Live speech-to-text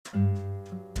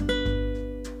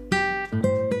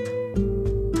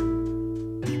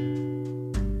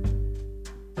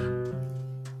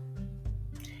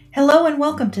Hello and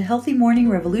welcome to Healthy Morning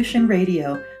Revolution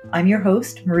Radio. I'm your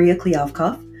host, Maria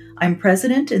Kliavkoff. I'm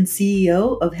president and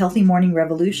CEO of Healthy Morning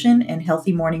Revolution and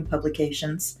Healthy Morning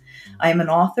Publications. I am an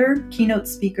author, keynote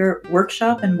speaker,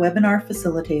 workshop and webinar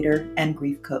facilitator, and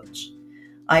grief coach.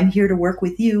 I'm here to work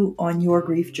with you on your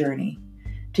grief journey.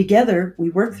 Together, we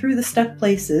work through the stuck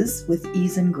places with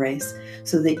ease and grace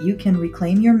so that you can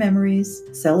reclaim your memories,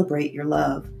 celebrate your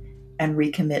love, and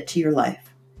recommit to your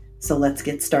life. So let's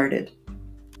get started.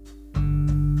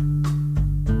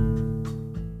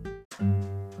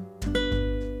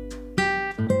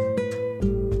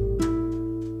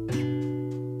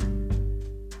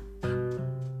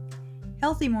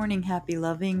 Healthy Morning, Happy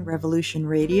Loving Revolution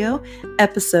Radio,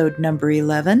 episode number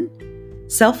 11,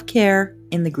 Self-Care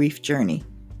in the Grief Journey.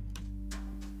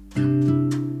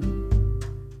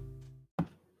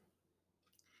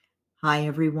 Hi,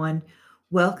 everyone.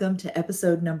 Welcome to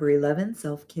episode number 11,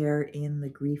 Self-Care in the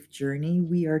Grief Journey.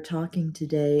 We are talking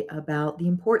today about the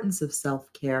importance of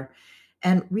self-care.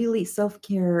 And really,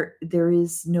 self-care, there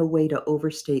is no way to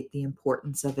overstate the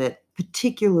importance of it,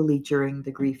 particularly during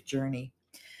the grief journey.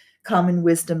 Common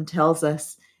wisdom tells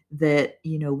us that,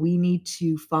 we need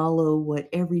to follow what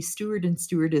every steward and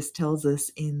stewardess tells us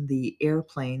in the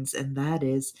airplanes, and that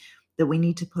is that we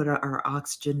need to put our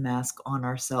oxygen mask on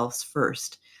ourselves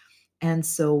first. And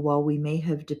so while we may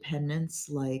have dependents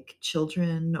like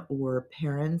children or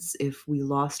parents, if we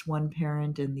lost one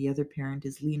parent and the other parent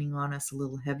is leaning on us a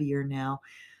little heavier now,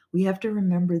 we have to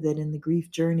remember that in the grief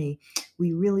journey,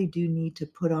 we really do need to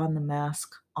put on the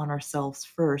mask on ourselves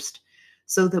first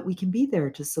so that we can be there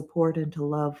to support and to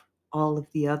love all of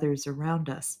the others around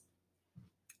us.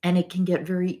 And it can get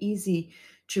very easy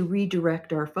to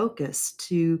redirect our focus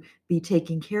to be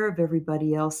taking care of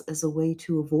everybody else as a way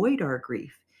to avoid our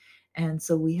grief. And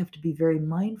so we have to be very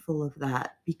mindful of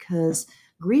that because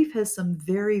grief has some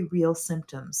very real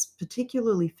symptoms,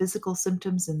 particularly physical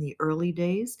symptoms in the early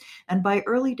days. And by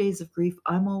early days of grief,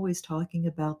 I'm always talking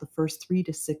about the first 3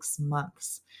 to 6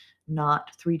 months,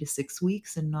 not 3 to 6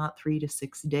 weeks and not 3 to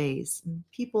 6 days. And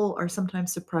people are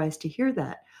sometimes surprised to hear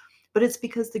that, but it's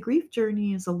because the grief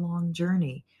journey is a long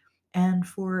journey. And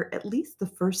for at least the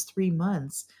first 3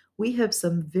 months, we have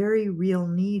some very real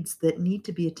needs that need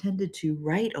to be attended to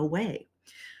right away.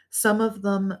 Some of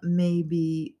them may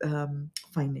be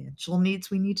financial needs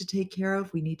we need to take care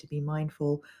of. We need to be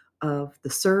mindful of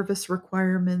the service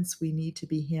requirements. We need to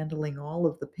be handling all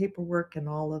of the paperwork and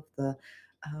all of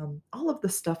the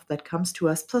stuff that comes to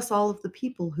us, plus all of the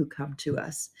people who come to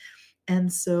us.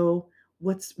 And so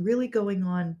what's really going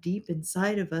on deep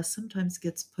inside of us sometimes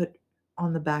gets put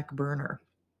on the back burner.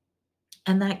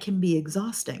 And that can be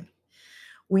exhausting.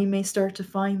 We may start to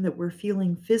find that we're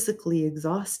feeling physically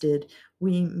exhausted.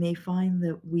 We may find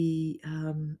that we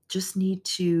just need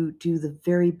to do the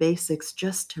very basics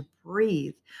just to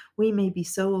breathe. We may be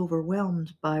so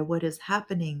overwhelmed by what is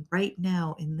happening right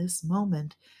now in this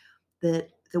moment that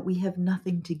we have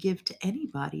nothing to give to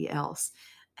anybody else.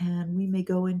 And we may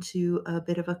go into a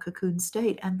bit of a cocoon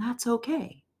state, and that's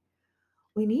okay.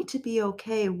 We need to be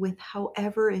okay with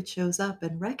however it shows up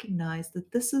and recognize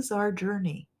that this is our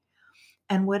journey.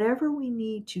 And whatever we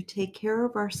need to take care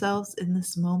of ourselves in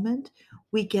this moment,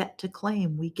 we get to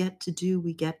claim, we get to do,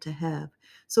 we get to have.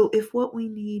 So if what we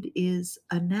need is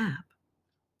a nap,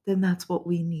 then that's what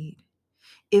we need.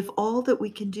 If all that we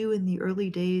can do in the early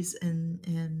days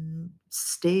and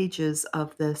stages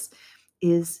of this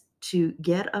is to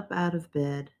get up out of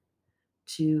bed,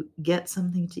 to get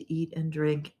something to eat and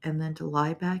drink, and then to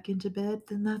lie back into bed,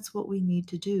 then that's what we need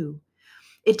to do.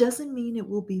 It doesn't mean it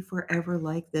will be forever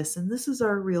like this. And this is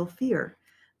our real fear,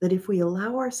 that if we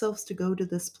allow ourselves to go to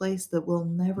this place, that we'll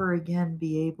never again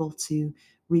be able to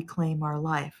reclaim our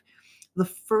life. The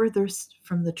furthest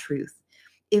from the truth.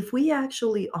 If we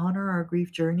actually honor our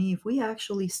grief journey, if we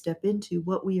actually step into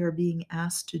what we are being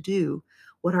asked to do,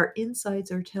 what our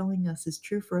insides are telling us is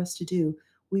true for us to do,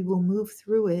 we will move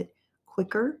through it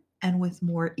quicker and with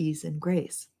more ease and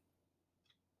grace.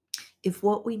 If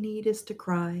what we need is to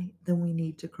cry, then we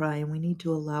need to cry, and we need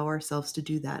to allow ourselves to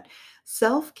do that.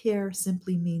 Self-care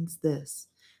simply means this,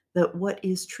 that what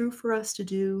is true for us to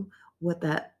do, what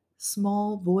that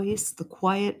small voice, the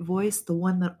quiet voice, the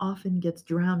one that often gets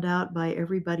drowned out by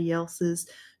everybody else's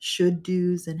should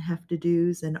do's and have to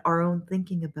do's and our own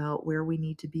thinking about where we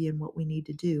need to be and what we need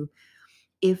to do.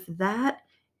 If that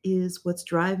is what's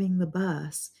driving the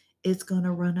bus, it's going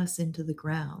to run us into the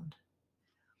ground.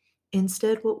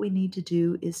 Instead, what we need to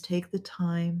do is take the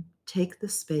time, take the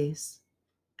space,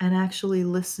 and actually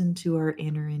listen to our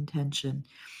inner intention.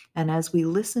 And as we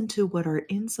listen to what our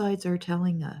insides are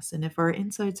telling us, and if our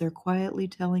insides are quietly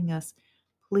telling us,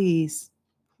 please,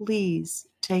 please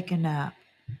take a nap.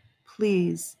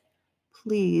 Please,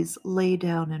 please lay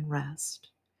down and rest.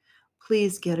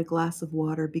 Please get a glass of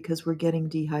water because we're getting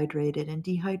dehydrated. And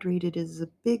dehydrated is a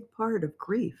big part of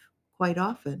grief quite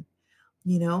often.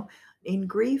 You know, in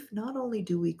grief, not only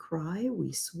do we cry,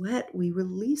 we sweat, we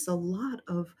release a lot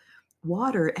of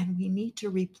water and we need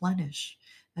to replenish.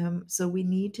 So we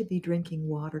need to be drinking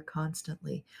water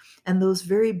constantly. And those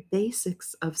very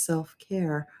basics of self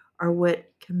care are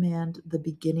what command the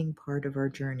beginning part of our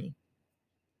journey.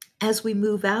 As we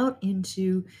move out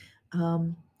into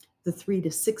um, the 3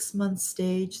 to 6 month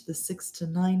stage, the 6 to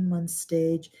 9 month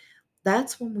stage,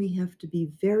 that's when we have to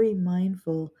be very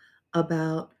mindful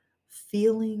about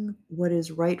feeling what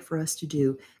is right for us to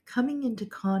do, coming into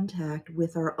contact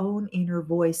with our own inner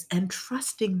voice and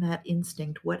trusting that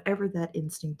instinct, whatever that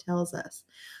instinct tells us,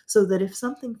 so that if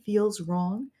something feels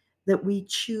wrong, that we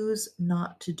choose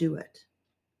not to do it.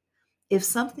 If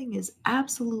something is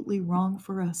absolutely wrong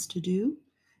for us to do,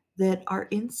 that our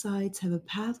insides have a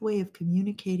pathway of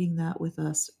communicating that with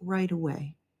us right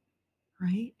away,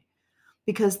 right?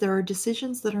 Because there are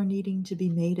decisions that are needing to be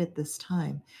made at this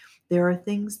time. There are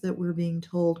things that we're being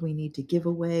told we need to give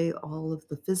away all of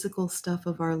the physical stuff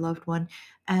of our loved one.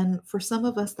 And for some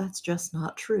of us, that's just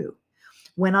not true.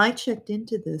 When I checked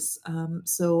into this,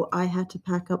 so I had to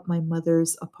pack up my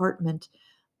mother's apartment,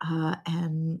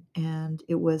 and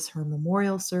it was her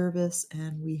memorial service,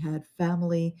 and we had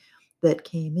family that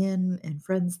came in and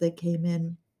friends that came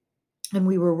in, and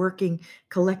we were working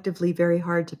collectively very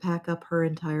hard to pack up her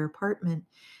entire apartment.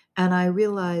 And I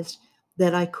realized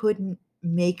that I couldn't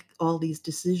make all these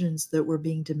decisions that were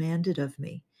being demanded of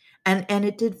me. And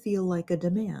it did feel like a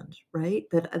demand, right?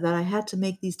 That I had to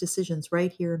make these decisions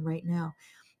right here and right now.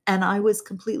 And I was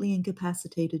completely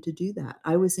incapacitated to do that.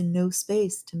 I was in no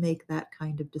space to make that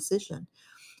kind of decision.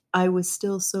 I was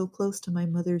still so close to my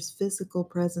mother's physical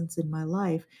presence in my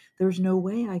life. There's no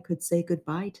way I could say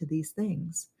goodbye to these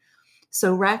things.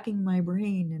 So, racking my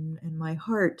brain and my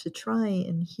heart to try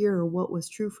and hear what was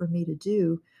true for me to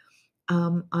do,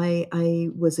 I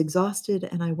was exhausted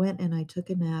and I went and I took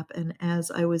a nap. And as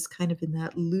I was kind of in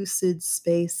that lucid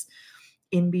space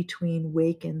in between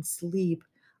wake and sleep,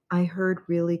 I heard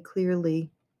really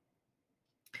clearly,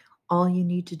 all you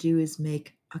need to do is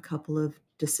make a couple of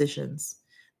decisions.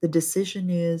 The decision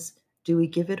is, do we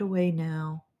give it away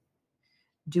now?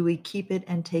 Do we keep it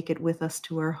and take it with us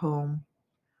to our home?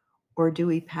 Or do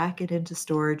we pack it into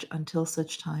storage until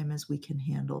such time as we can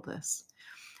handle this?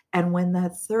 And when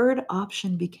that third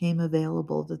option became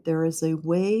available, that there is a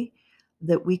way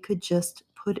that we could just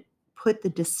put the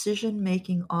decision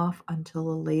making off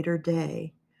until a later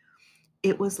day,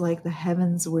 it was like the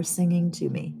heavens were singing to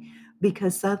me,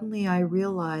 because suddenly I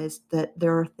realized that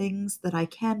there are things that I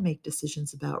can make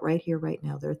decisions about right here, right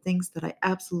now. There are things that I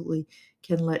absolutely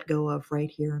can let go of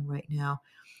right here and right now.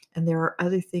 And there are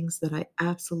other things that I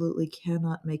absolutely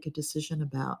cannot make a decision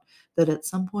about, that at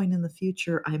some point in the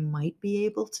future I might be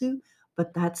able to,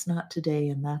 but that's not today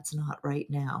and that's not right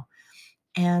now.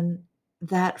 And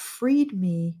that freed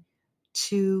me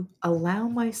to allow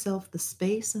myself the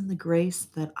space and the grace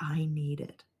that I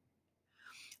needed.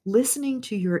 Listening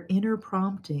to your inner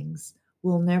promptings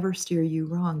will never steer you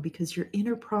wrong, because your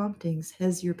inner promptings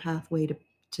has your pathway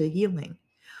to healing.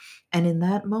 And in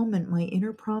that moment, my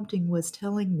inner prompting was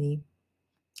telling me,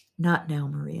 not now,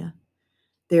 Maria.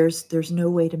 There's no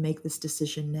way to make this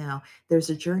decision now. There's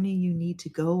a journey you need to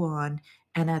go on,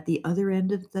 and at the other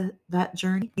end of that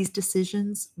journey, these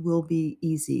decisions will be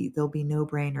easy. They'll be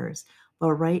no-brainers.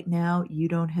 But right now, you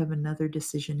don't have another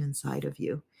decision inside of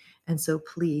you. And so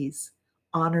please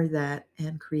honor that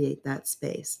and create that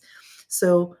space.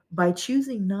 So by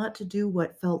choosing not to do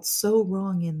what felt so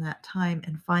wrong in that time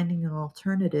and finding an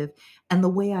alternative, and the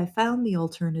way I found the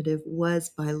alternative was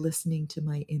by listening to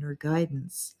my inner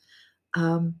guidance.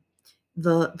 Um,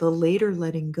 the later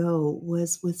letting go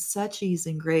was with such ease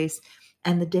and grace.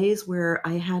 And the days where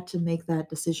I had to make that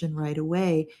decision right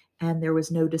away and there was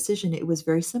no decision, it was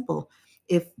very simple.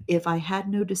 If I had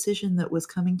no decision that was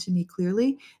coming to me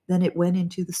clearly, then it went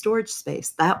into the storage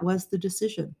space. That was the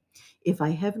decision. If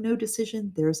I have no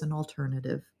decision, there's an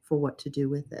alternative for what to do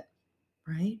with it,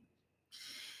 right?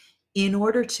 In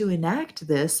order to enact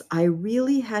this, I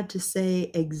really had to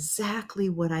say exactly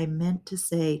what I meant to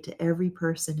say to every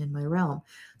person in my realm,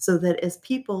 so that as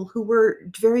people who were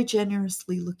very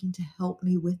generously looking to help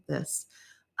me with this,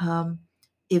 um,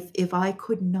 if I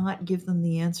could not give them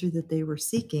the answer that they were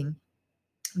seeking,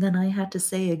 then I had to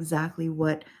say exactly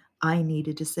what I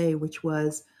needed to say, which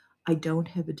was, I don't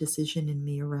have a decision in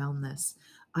me around this.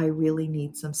 I really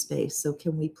need some space. So,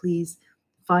 can we please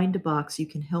find a box? You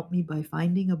can help me by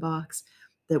finding a box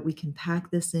that we can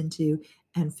pack this into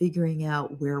and figuring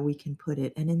out where we can put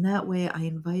it. And in that way, I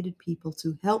invited people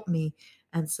to help me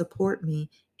and support me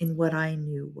in what I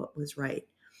knew what was right.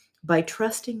 By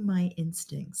trusting my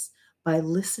instincts, by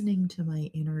listening to my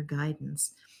inner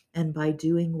guidance, and by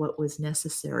doing what was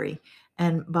necessary.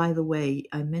 And by the way,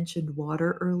 I mentioned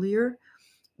water earlier.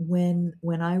 When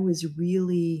I was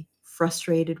really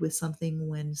frustrated with something,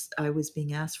 when I was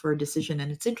being asked for a decision,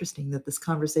 and it's interesting that this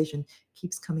conversation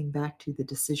keeps coming back to the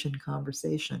decision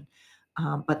conversation,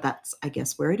 but that's, I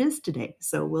guess, where it is today.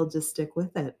 So we'll just stick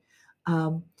with it.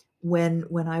 Um,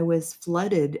 when I was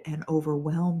flooded and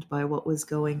overwhelmed by what was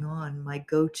going on, my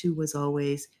go-to was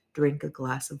always drink a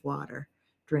glass of water,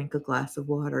 drink a glass of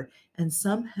water, and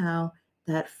somehow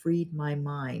that freed my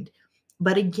mind.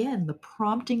 But again, the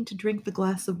prompting to drink the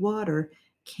glass of water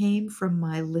came from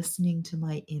my listening to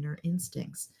my inner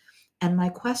instincts. And my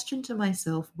question to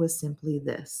myself was simply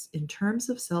this: in terms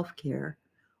of self care,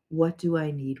 what do I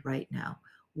need right now?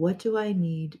 What do I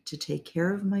need to take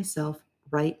care of myself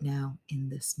right now in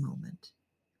this moment?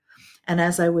 And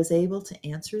as I was able to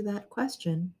answer that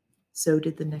question, so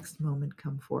did the next moment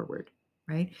come forward,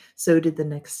 right? So did the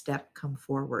next step come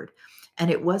forward.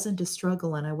 And it wasn't a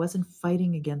struggle, and I wasn't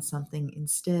fighting against something.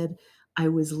 Instead, I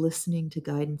was listening to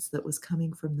guidance that was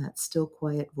coming from that still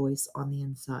quiet voice on the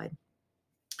inside.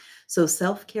 So,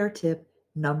 self care tip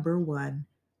number one: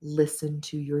 listen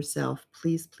to yourself.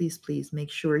 Please, please, please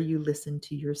make sure you listen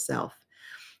to yourself.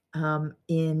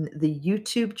 In the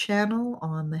YouTube channel,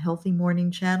 on the Healthy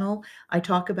Morning channel, I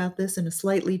talk about this in a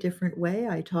slightly different way.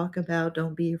 I talk about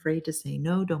don't be afraid to say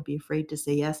no, don't be afraid to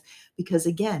say yes, because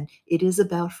again, it is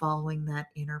about following that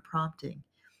inner prompting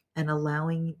and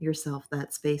allowing yourself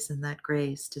that space and that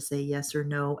grace to say yes or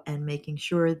no, and making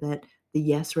sure that the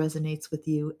yes resonates with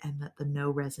you and that the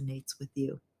no resonates with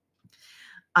you.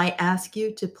 I ask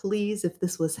you to please, if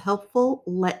this was helpful,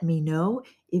 let me know.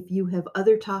 If you have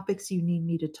other topics you need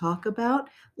me to talk about,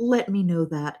 let me know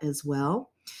that as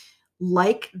well.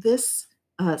 Like this,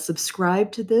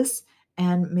 subscribe to this,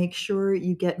 and make sure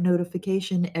you get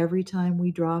notification every time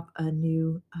we drop a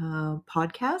new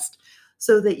podcast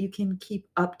so that you can keep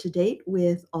up to date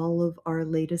with all of our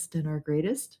latest and our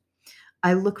greatest.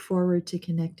 I look forward to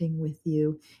connecting with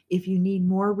you. If you need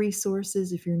more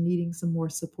resources, if you're needing some more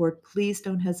support, please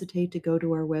don't hesitate to go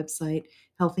to our website,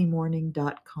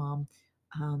 healthymorning.com,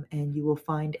 and you will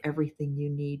find everything you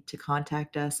need to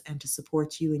contact us and to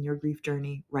support you in your grief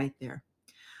journey right there.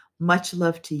 Much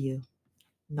love to you.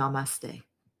 Namaste.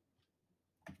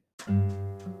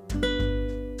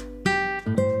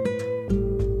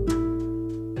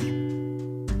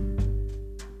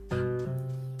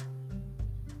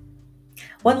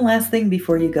 One last thing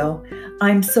before you go.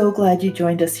 I'm so glad you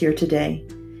joined us here today.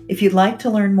 If you'd like to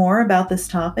learn more about this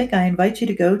topic, I invite you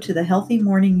to go to the Healthy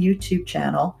Morning YouTube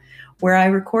channel, where I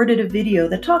recorded a video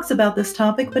that talks about this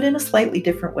topic, but in a slightly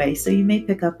different way, so you may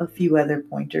pick up a few other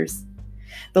pointers.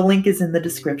 The link is in the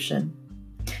description.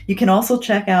 You can also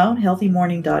check out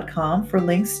healthymorning.com for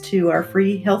links to our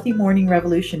free Healthy Morning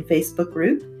Revolution Facebook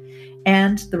group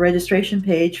and the registration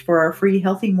page for our free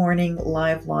Healthy Morning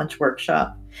live launch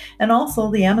workshop, and also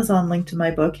the Amazon link to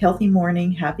my book, Healthy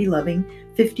Morning, Happy Loving,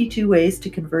 52 Ways to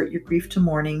Convert Your Grief to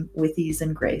Mourning with Ease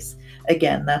and Grace.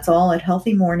 Again, that's all at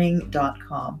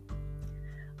healthymorning.com.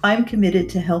 I'm committed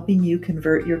to helping you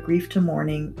convert your grief to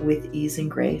mourning with ease and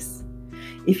grace.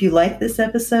 If you like this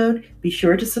episode, be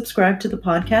sure to subscribe to the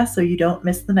podcast so you don't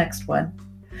miss the next one.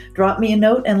 Drop me a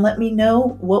note and let me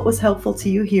know what was helpful to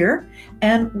you here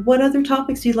and what other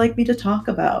topics you'd like me to talk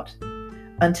about.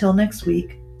 Until next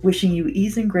week, wishing you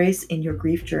ease and grace in your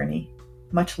grief journey.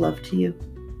 Much love to you.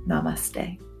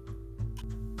 Namaste.